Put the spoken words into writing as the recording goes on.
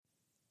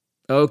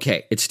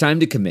Okay, it's time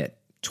to commit.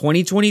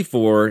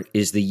 2024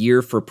 is the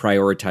year for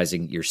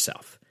prioritizing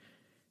yourself.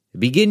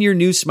 Begin your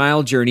new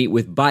smile journey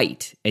with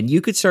Byte, and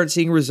you could start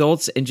seeing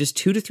results in just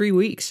 2 to 3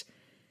 weeks.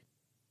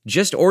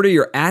 Just order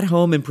your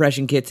at-home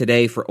impression kit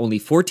today for only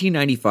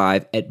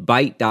 $14.95 at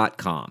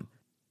Byte.com.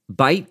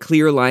 Byte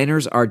clear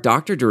liners are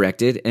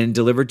doctor-directed and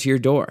delivered to your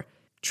door.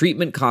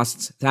 Treatment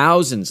costs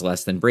thousands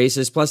less than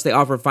braces, plus they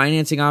offer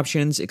financing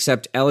options,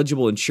 accept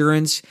eligible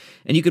insurance,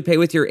 and you could pay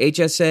with your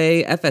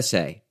HSA,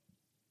 FSA.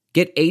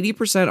 Get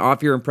 80%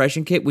 off your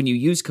impression kit when you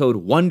use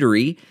code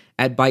WONDERY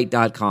at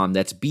Byte.com.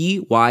 That's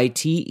BYTE.com.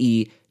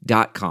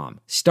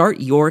 Start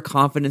your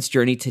confidence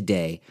journey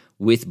today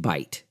with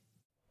Byte.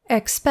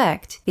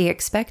 Expect the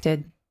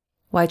expected.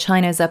 Why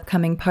China's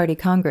upcoming Party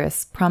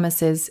Congress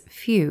promises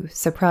few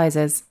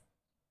surprises.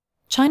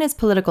 China's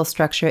political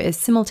structure is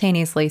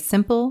simultaneously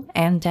simple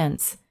and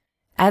dense.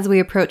 As we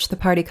approach the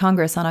Party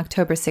Congress on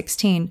October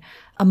 16,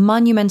 a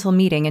monumental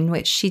meeting in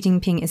which Xi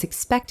Jinping is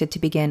expected to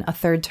begin a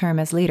third term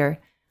as leader,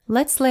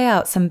 let's lay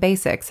out some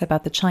basics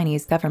about the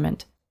Chinese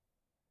government.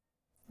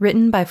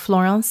 Written by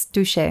Florence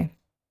Duché.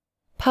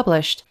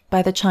 Published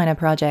by the China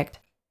Project.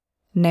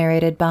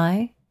 Narrated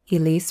by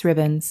Elise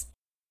Ribbons.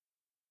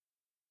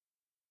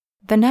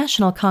 The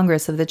National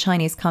Congress of the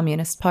Chinese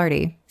Communist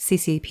Party,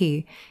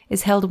 CCP,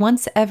 is held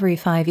once every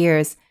 5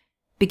 years.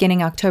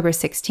 Beginning October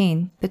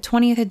 16, the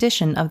 20th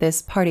edition of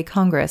this Party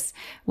Congress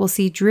will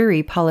see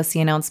dreary policy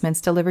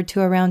announcements delivered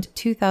to around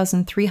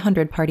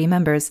 2,300 party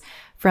members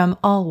from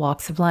all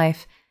walks of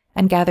life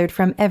and gathered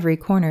from every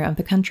corner of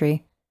the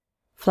country.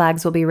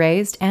 Flags will be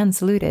raised and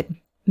saluted,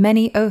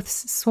 many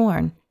oaths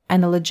sworn,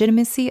 and the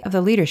legitimacy of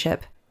the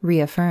leadership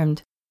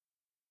reaffirmed.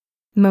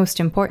 Most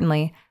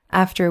importantly,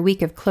 after a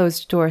week of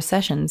closed-door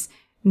sessions,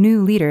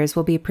 new leaders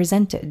will be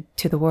presented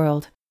to the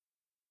world.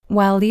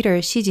 While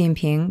leader Xi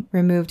Jinping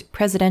removed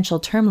presidential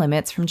term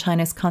limits from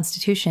China's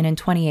constitution in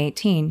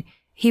 2018,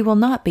 he will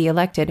not be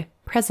elected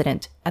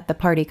president at the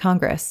Party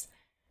Congress.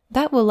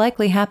 That will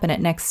likely happen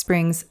at next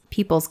spring's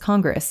People's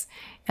Congress,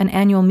 an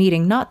annual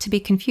meeting not to be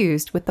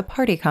confused with the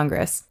Party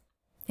Congress.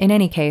 In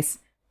any case,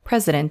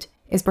 president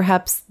is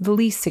perhaps the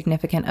least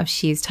significant of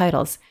Xi's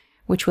titles,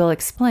 which we'll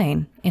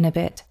explain in a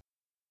bit.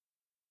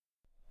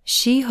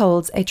 Xi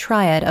holds a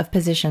triad of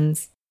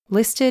positions.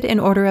 Listed in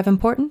order of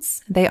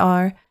importance, they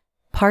are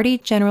Party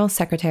General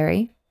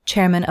Secretary,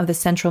 Chairman of the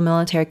Central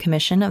Military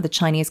Commission of the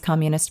Chinese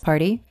Communist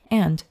Party,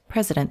 and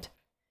President.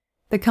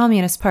 The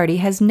Communist Party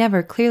has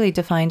never clearly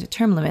defined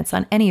term limits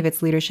on any of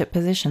its leadership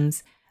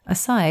positions,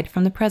 aside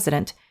from the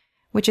President,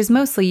 which is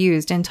mostly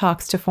used in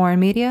talks to foreign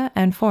media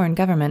and foreign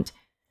government.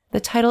 The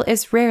title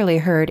is rarely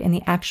heard in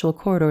the actual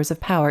corridors of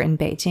power in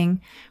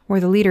Beijing, where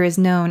the leader is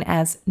known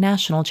as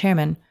National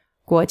Chairman,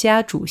 国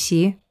家主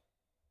席.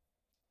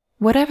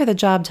 Whatever the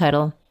job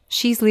title,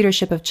 Xi's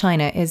leadership of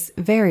China is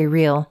very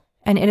real,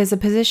 and it is a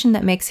position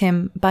that makes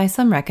him, by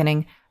some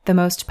reckoning, the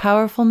most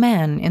powerful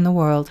man in the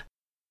world.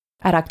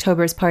 At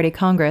October's Party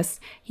Congress,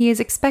 he is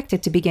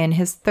expected to begin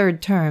his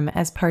third term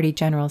as Party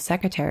General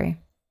Secretary.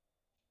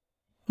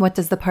 What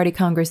does the Party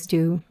Congress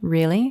do,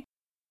 really?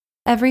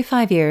 Every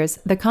 5 years,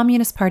 the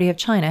Communist Party of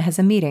China has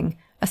a meeting,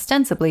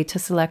 ostensibly to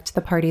select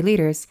the party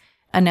leaders,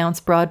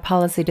 announce broad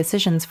policy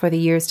decisions for the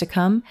years to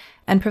come,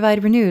 and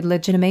provide renewed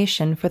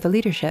legitimation for the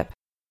leadership.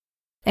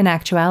 In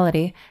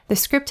actuality, the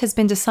script has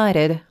been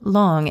decided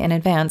long in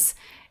advance,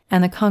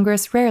 and the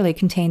Congress rarely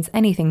contains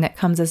anything that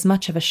comes as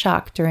much of a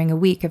shock during a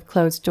week of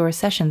closed-door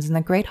sessions in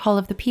the Great Hall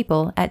of the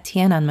People at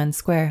Tiananmen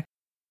Square.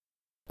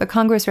 The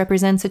Congress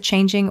represents a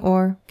changing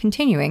or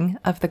continuing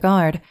of the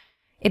guard.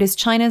 It is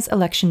China's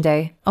election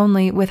day,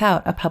 only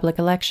without a public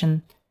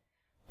election.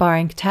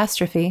 Barring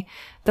catastrophe,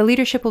 the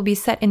leadership will be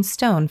set in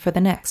stone for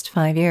the next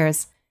 5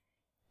 years.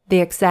 The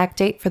exact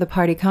date for the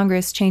Party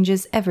Congress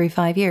changes every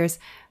 5 years,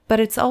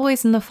 but it's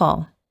always in the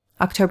fall.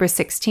 October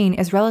 16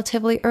 is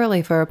relatively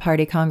early for a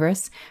Party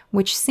Congress,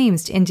 which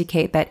seems to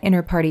indicate that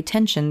inter-party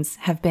tensions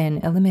have been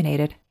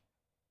eliminated.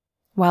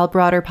 While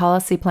broader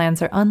policy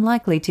plans are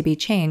unlikely to be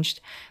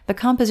changed, the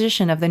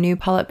composition of the new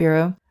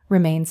Politburo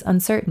remains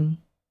uncertain.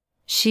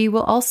 Xi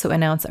will also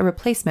announce a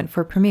replacement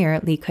for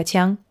Premier Li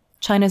Keqiang,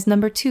 China's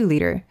number 2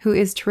 leader, who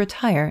is to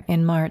retire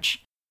in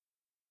March.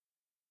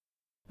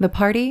 The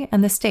party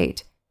and the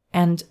state,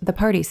 and the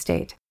party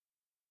state.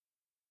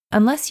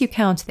 Unless you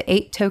count the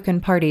 8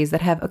 token parties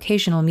that have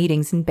occasional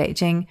meetings in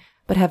Beijing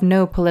but have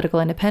no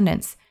political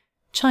independence,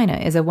 China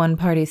is a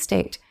one-party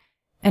state,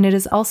 and it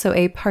is also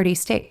a party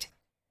state.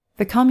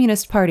 The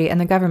Communist Party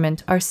and the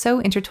government are so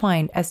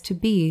intertwined as to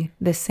be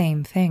the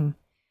same thing.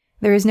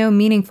 There is no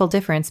meaningful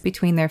difference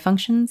between their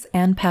functions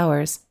and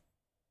powers.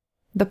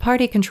 The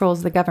party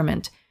controls the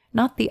government,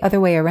 not the other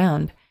way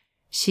around.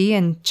 Xi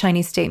and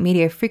Chinese state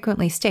media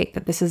frequently state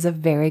that this is a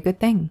very good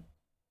thing.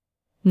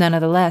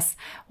 Nonetheless,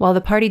 while the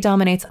party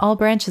dominates all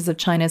branches of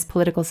China's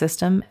political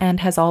system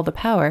and has all the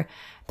power,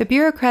 the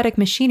bureaucratic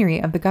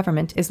machinery of the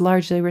government is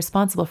largely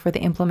responsible for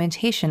the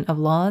implementation of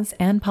laws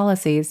and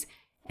policies,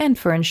 and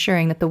for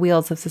ensuring that the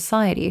wheels of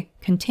society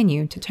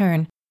continue to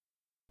turn.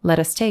 Let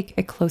us take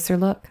a closer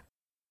look.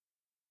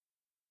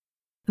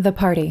 The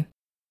party.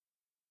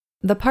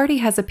 The party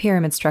has a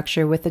pyramid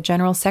structure with the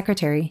General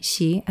Secretary,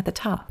 Xi, at the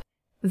top.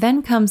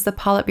 Then comes the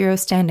Politburo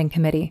Standing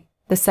Committee,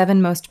 the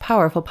 7 most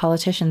powerful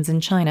politicians in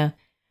China.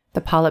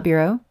 The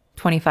Politburo,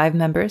 25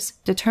 members,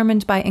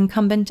 determined by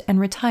incumbent and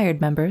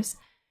retired members,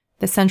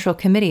 the Central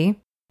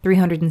Committee,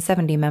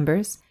 370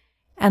 members,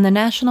 and the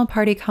National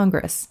Party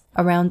Congress,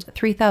 around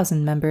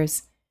 3,000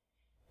 members.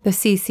 The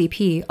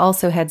CCP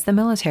also heads the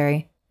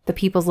military. The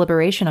People's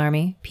Liberation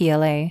Army,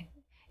 PLA,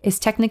 is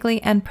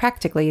technically and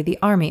practically the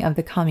army of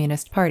the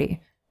Communist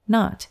Party,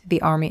 not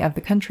the army of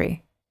the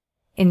country.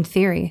 In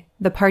theory,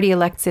 the party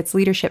elects its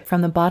leadership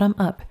from the bottom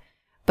up,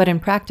 but in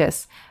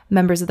practice,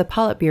 members of the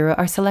Politburo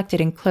are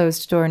selected in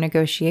closed-door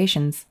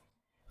negotiations.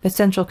 The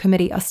Central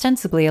Committee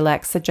ostensibly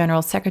elects the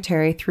General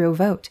Secretary through a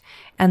vote,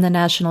 and the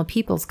National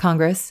People's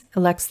Congress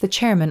elects the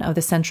chairman of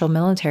the Central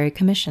Military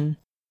Commission.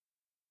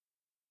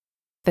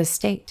 The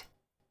state.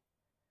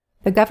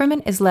 The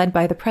government is led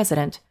by the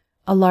president,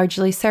 a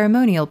largely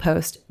ceremonial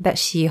post that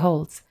Xi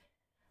holds.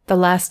 The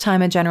last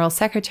time a general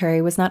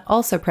secretary was not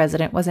also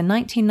president was in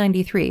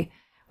 1993,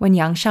 when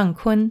Yang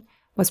Shangkun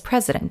was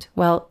president,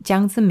 while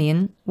Jiang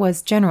Zemin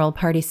was general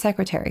party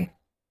secretary.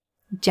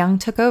 Jiang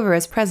took over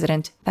as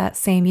president that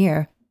same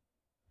year.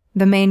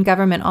 The main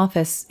government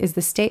office is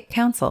the State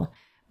Council,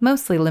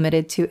 mostly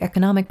limited to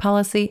economic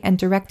policy and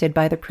directed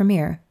by the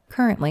premier,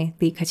 currently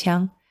Li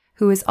Keqiang,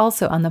 who is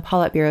also on the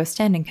Politburo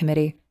Standing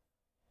Committee.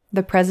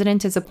 The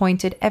president is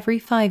appointed every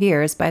 5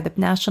 years by the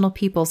National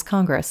People's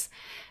Congress.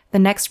 The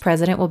next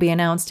president will be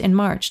announced in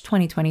March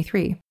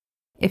 2023.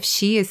 If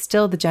Xi is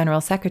still the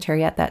general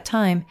secretary at that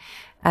time,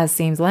 as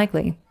seems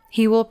likely,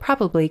 he will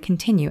probably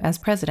continue as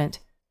president.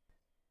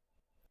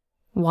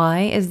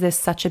 Why is this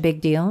such a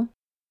big deal?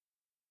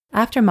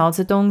 After Mao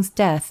Zedong's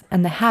death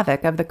and the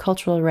havoc of the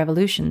Cultural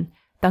Revolution,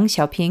 Deng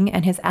Xiaoping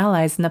and his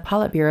allies in the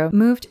Politburo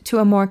moved to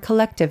a more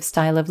collective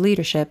style of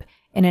leadership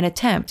in an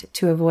attempt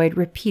to avoid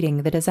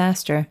repeating the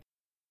disaster.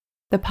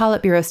 The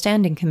Politburo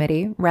Standing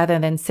Committee, rather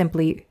than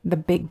simply the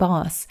big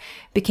boss,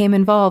 became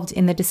involved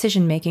in the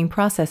decision-making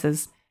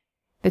processes.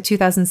 The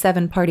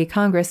 2007 Party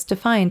Congress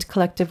defined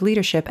collective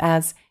leadership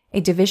as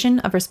a division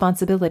of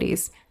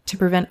responsibilities to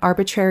prevent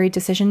arbitrary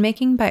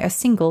decision-making by a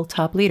single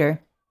top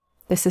leader.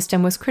 The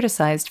system was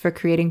criticized for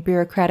creating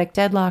bureaucratic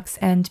deadlocks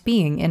and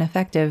being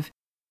ineffective.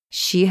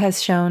 Xi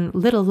has shown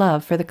little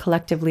love for the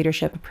collective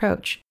leadership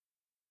approach.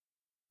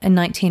 In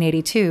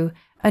 1982,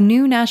 a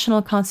new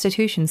national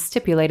constitution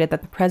stipulated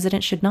that the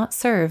president should not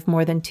serve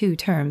more than 2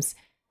 terms.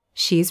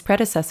 Xi's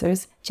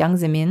predecessors, Jiang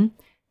Zemin,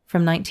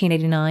 from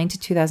 1989 to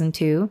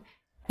 2002,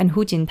 and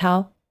Hu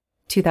Jintao,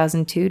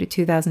 2002 to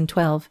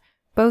 2012,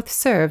 both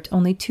served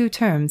only 2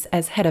 terms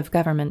as head of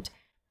government.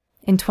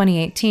 In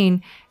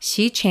 2018,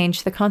 Xi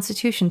changed the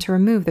constitution to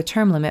remove the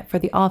term limit for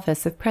the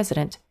office of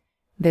president.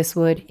 This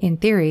would, in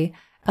theory,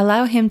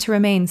 allow him to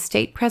remain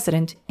state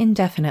president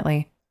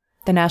indefinitely.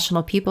 The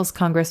National People's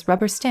Congress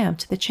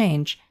rubber-stamped the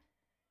change.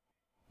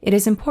 It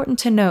is important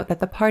to note that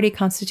the party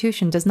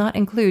constitution does not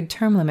include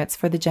term limits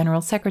for the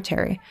general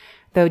secretary,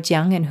 though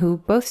Jiang and Hu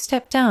both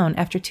stepped down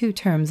after 2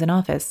 terms in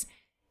office.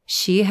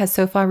 Xi has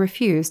so far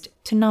refused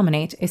to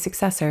nominate a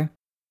successor.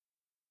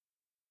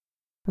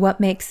 What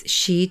makes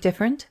Xi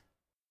different?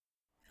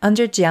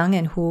 Under Jiang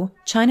and Hu,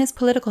 China's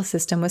political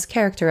system was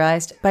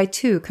characterized by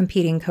 2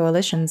 competing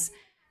coalitions.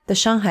 The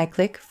Shanghai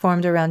clique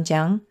formed around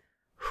Jiang.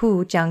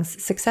 Hu,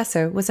 Jiang's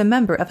successor, was a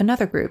member of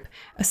another group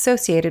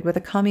associated with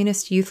the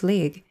Communist Youth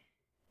League.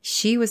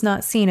 Xi was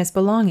not seen as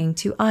belonging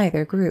to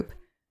either group.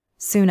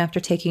 Soon after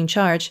taking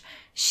charge,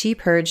 Xi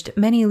purged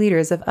many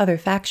leaders of other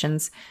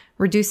factions,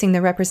 reducing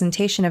the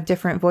representation of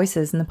different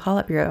voices in the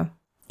Politburo.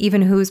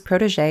 Even Hu's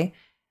protege,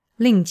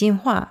 Ling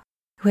Jinhua,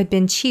 who had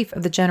been chief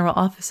of the General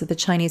Office of the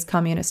Chinese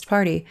Communist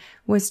Party,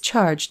 was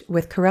charged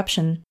with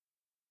corruption.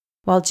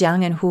 While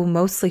Jiang and Hu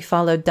mostly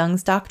followed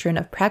Deng's doctrine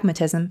of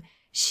pragmatism,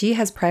 Xi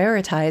has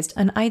prioritized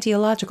an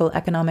ideological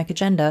economic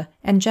agenda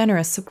and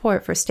generous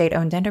support for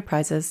state-owned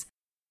enterprises.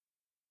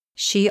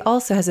 Xi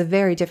also has a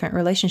very different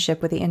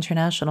relationship with the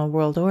international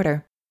world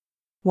order.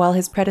 While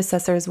his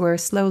predecessors were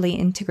slowly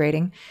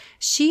integrating,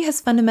 Xi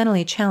has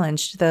fundamentally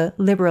challenged the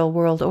liberal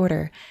world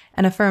order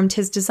and affirmed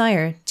his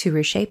desire to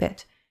reshape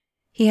it.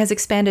 He has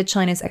expanded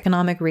China's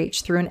economic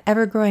reach through an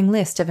ever-growing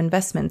list of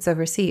investments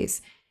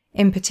overseas,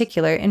 in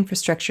particular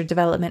infrastructure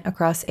development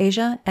across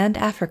Asia and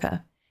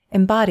Africa,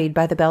 embodied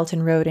by the Belt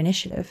and Road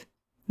Initiative.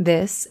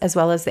 This, as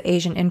well as the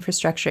Asian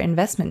Infrastructure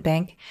Investment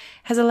Bank,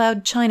 has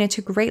allowed China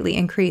to greatly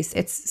increase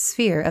its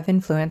sphere of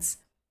influence.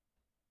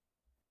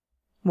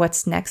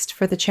 What's next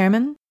for the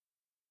chairman?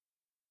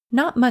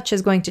 Not much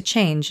is going to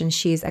change in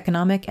Xi's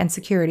economic and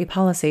security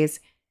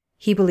policies.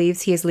 He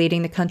believes he is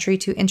leading the country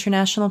to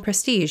international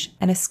prestige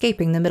and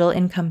escaping the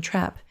middle-income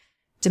trap.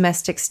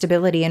 Domestic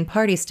stability and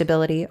party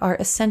stability are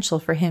essential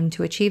for him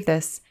to achieve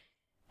this.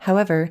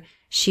 However,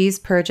 Xi's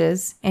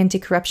purges,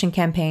 anti-corruption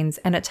campaigns,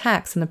 and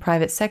attacks in the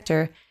private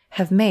sector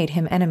have made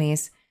him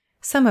enemies,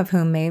 some of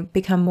whom may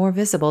become more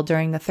visible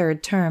during the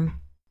 3rd term.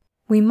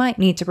 We might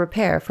need to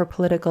prepare for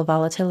political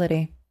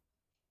volatility.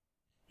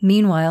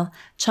 Meanwhile,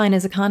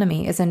 China's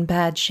economy is in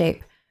bad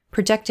shape.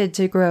 projected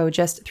to grow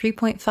just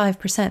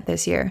 3.5%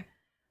 this year.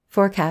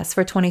 Forecasts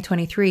for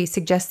 2023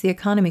 suggest the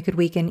economy could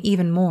weaken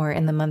even more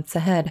in the months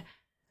ahead.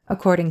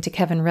 According to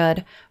Kevin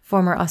Rudd,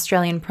 former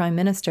Australian Prime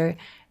Minister,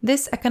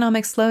 this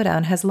economic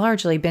slowdown has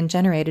largely been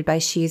generated by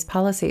Xi's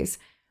policies,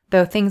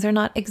 though things are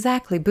not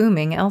exactly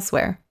booming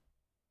elsewhere.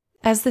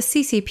 As the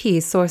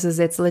CCP sources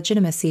its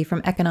legitimacy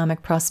from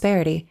economic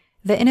prosperity,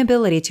 the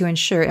inability to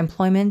ensure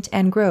employment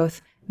and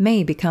growth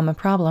may become a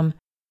problem.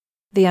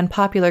 The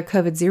unpopular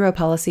COVID-0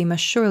 policy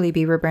must surely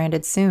be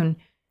rebranded soon.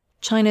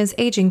 China's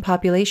aging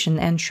population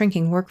and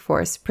shrinking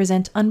workforce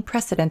present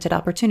unprecedented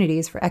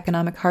opportunities for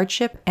economic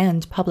hardship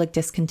and public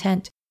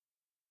discontent.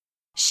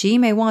 Xi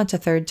may want a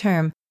third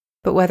term,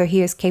 but whether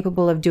he is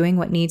capable of doing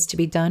what needs to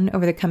be done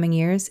over the coming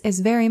years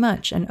is very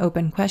much an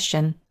open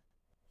question.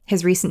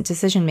 His recent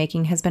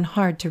decision-making has been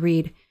hard to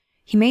read.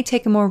 He may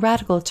take a more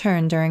radical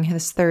turn during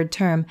his third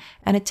term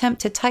and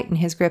attempt to tighten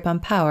his grip on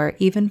power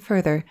even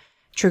further,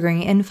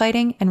 triggering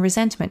infighting and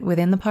resentment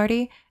within the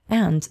party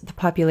and the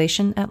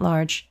population at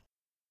large.